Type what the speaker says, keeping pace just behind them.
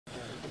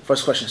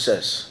First question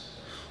says,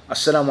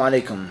 Assalamu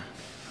alaikum.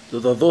 Do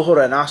the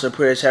Dhuhr and Asr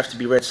prayers have to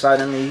be read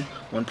silently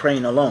when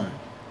praying alone?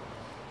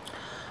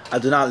 I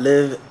do not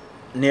live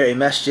near a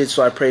masjid,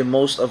 so I pray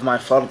most of my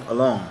fard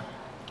alone.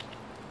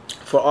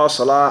 For all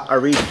salah, I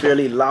read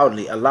fairly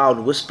loudly, a loud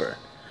whisper,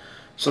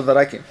 so that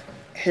I can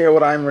hear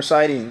what I'm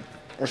reciting.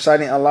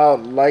 Reciting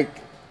aloud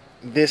like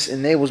this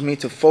enables me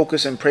to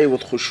focus and pray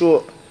with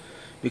khushu',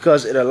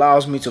 because it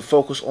allows me to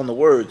focus on the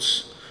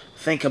words,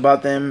 think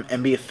about them,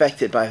 and be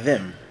affected by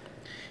them.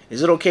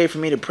 Is it okay for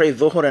me to pray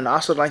Dhuhr and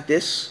Asr like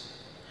this?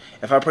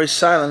 If I pray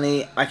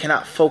silently, I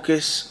cannot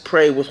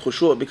pray with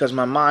khushu' because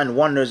my mind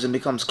wanders and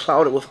becomes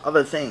clouded with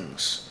other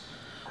things.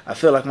 I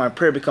feel like my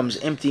prayer becomes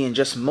empty and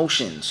just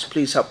motions.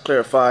 Please help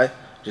clarify.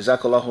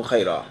 Jazakallahu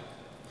khairah.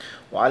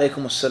 Wa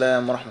alaikum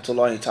assalam wa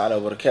rahmatullahi ta'ala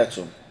wa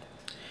barakatuh.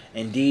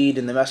 Indeed,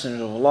 in the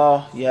Messenger of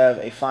Allah, you have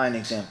a fine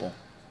example.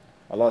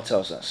 Allah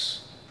tells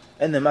us.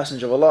 In the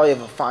Messenger of Allah, you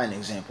have a fine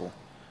example.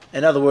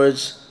 In other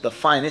words, the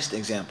finest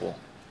example.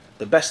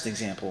 The best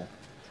example.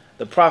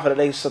 The Prophet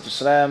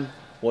ﷺ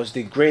was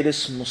the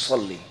greatest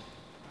musalli.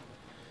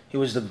 He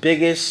was the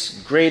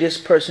biggest,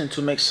 greatest person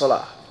to make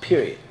salah,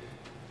 period.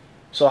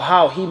 So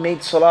how he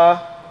made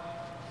salah,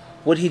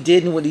 what he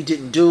did and what he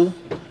didn't do,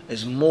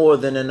 is more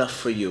than enough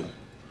for you.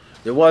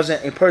 There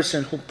wasn't a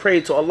person who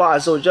prayed to Allah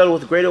Azza wa Jalla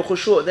with greater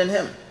khushu' than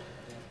him.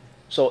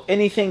 So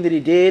anything that he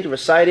did,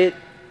 recited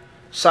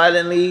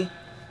silently,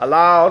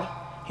 aloud,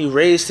 he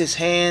raised his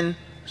hand.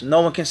 So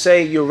no one can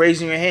say you're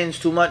raising your hands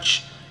too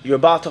much, you're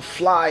about to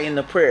fly in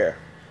the prayer.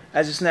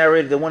 As it's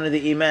narrated that one of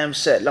the imams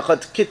said,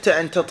 لَقَدْ كِتَّ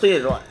أَن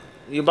تَطِيرُ,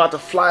 you're about to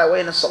fly away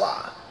in the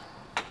salah.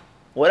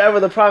 Whatever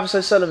the Prophet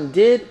ﷺ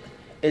did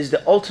is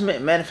the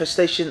ultimate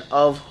manifestation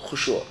of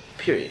khushu',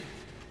 period.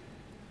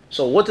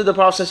 So what did the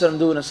Prophet ﷺ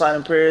do in the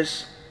silent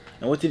prayers?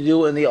 And what did he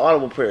do in the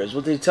audible prayers?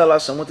 What did he tell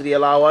us and what did he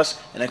allow us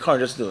and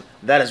encourage us to do?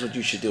 That is what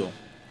you should do.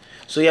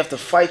 So you have to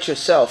fight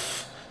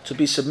yourself to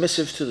be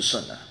submissive to the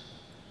sunnah.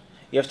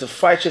 You have to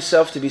fight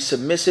yourself to be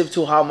submissive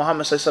to how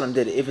Muhammad ﷺ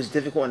did it. If it's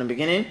difficult in the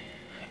beginning,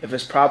 if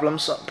it's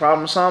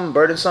problemsome,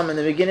 burdensome in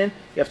the beginning,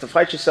 you have to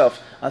fight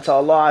yourself until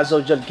Allah Azza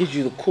wa Jal gives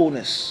you the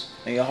coolness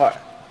in your heart.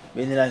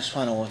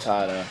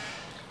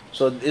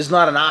 So it's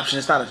not an option,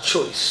 it's not a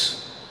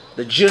choice.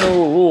 The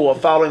general rule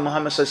of following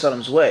Muhammad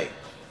ﷺ's way.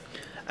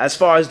 As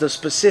far as the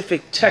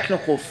specific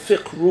technical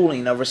fiqh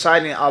ruling of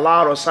reciting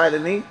aloud or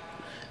silently,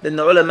 then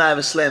the ulama of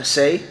Islam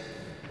say,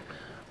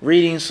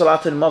 reading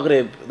Salat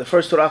al-Maghrib, the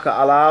first 2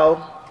 rak'ah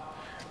aloud,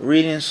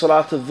 reading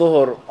Salat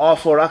al-Dhuhr, all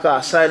 4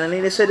 rak'ah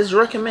silently, they said it's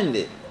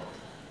recommended.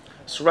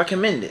 It's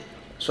recommended.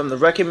 It's from the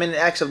recommended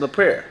acts of the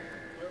prayer.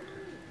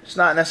 It's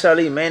not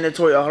necessarily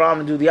mandatory or haram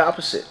to do the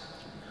opposite.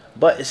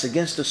 But it's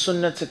against the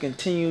sunnah to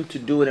continue to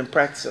do it and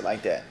practice it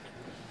like that.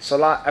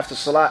 Salat after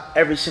salat,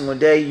 every single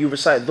day, you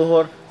recite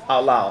Dhuhr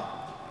out loud.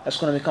 That's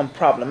going to become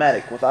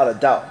problematic without a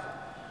doubt.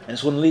 And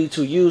it's going to lead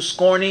to you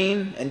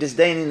scorning and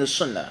disdaining the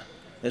sunnah.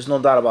 There's no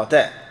doubt about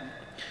that.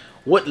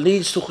 What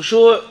leads to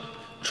khushu'?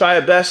 Try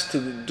your best to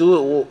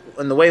do it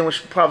in the way in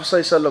which the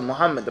Prophet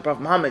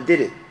Muhammad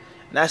did it.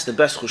 And that's the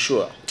best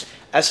khushu'.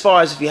 As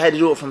far as if you had to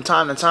do it from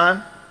time to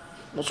time,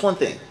 what's one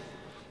thing?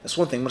 That's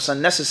one thing. But it's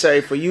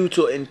unnecessary for you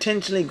to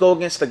intentionally go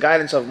against the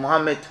guidance of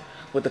Muhammad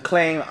with the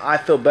claim, I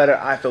feel better,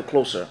 I feel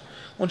closer.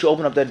 Once you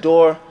open up that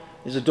door,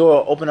 there's a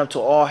door open up to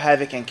all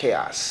havoc and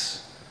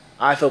chaos.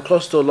 I feel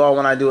close to Allah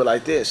when I do it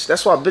like this.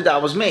 That's why bid'ah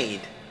was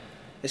made.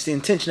 It's the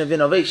intention of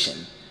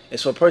innovation.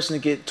 It's for a person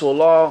to get to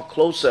Allah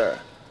closer,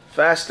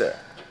 faster,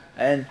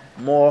 and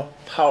more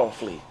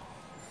powerfully.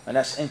 And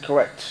that's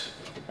incorrect.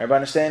 Everybody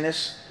understand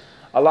this?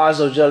 Allah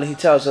Azza wa Jalla, He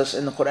tells us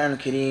in the Quran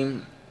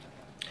al-Kareem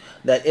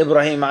that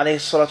Ibrahim alayhi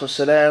salatu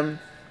wasalam,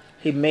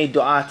 he made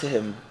dua to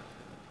him.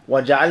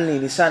 وَجَعَلْنِي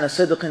لِسَانَ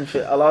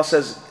صِدْقٍ. Allah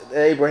says,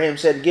 Abraham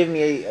said, give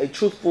me a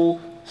truthful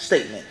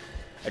statement,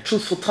 a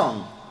truthful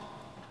tongue.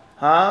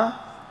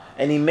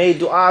 And he made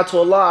dua to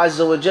Allah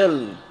Azza wa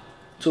Jalla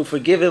to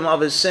forgive him of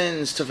his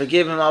sins, to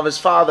forgive him of his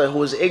father who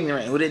was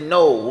ignorant, who didn't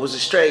know, who was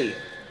astray.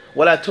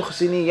 وَلَا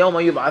تُخْزِنِي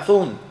يَوْمَ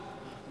يُبْعَثُونَ.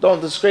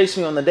 Don't disgrace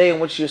me on the day in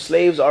which your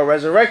slaves are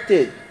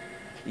resurrected.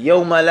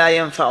 يَوْمَ لَا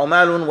يَنْفَعُ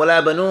مَالٌ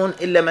وَلَا بَنُونَ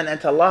إِلَّا مَنْ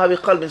أَتَى اللَّهَ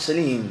بِقَلْبٍ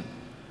سَلِيمٍ.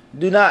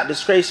 Do not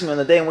disgrace me on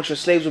the day in which your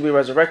slaves will be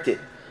resurrected.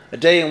 A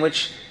day in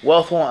which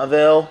wealth won't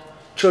avail,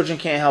 children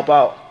can't help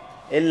out.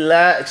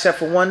 إِلَّا, except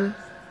for one,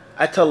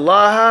 أَتَى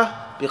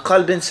اللَّهَ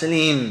بِقَلْبٍ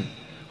سَلِيمٍ,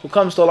 who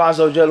comes to Allah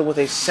Azza wa Jalla with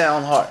a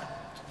sound heart,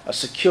 a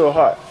secure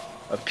heart,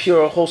 a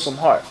pure, wholesome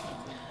heart.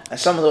 And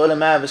some of the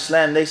ulama of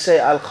Islam, they say,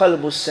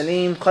 Al-qalbu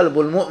salim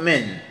qalbu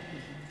al-mu'min,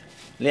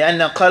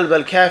 لأن قلب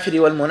الكافر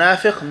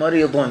والمنافق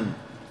مريض.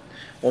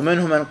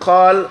 ومنهم من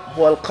قال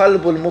هو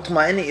القلب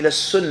المطمئن إلى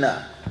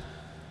السنة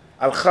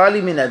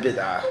الخالي من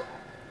البدعة.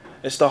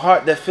 It's the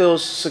heart that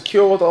feels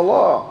secure with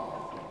Allah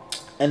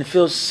and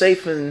feels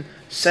safe and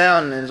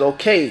sound and is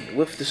okay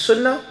with the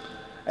sunnah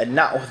and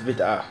not with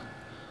bid'ah.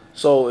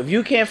 So if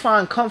you can't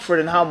find comfort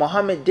in how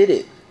Muhammad did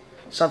it,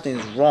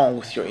 something's wrong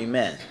with your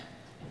iman.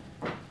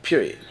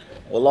 Period.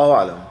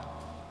 Wallahu alam.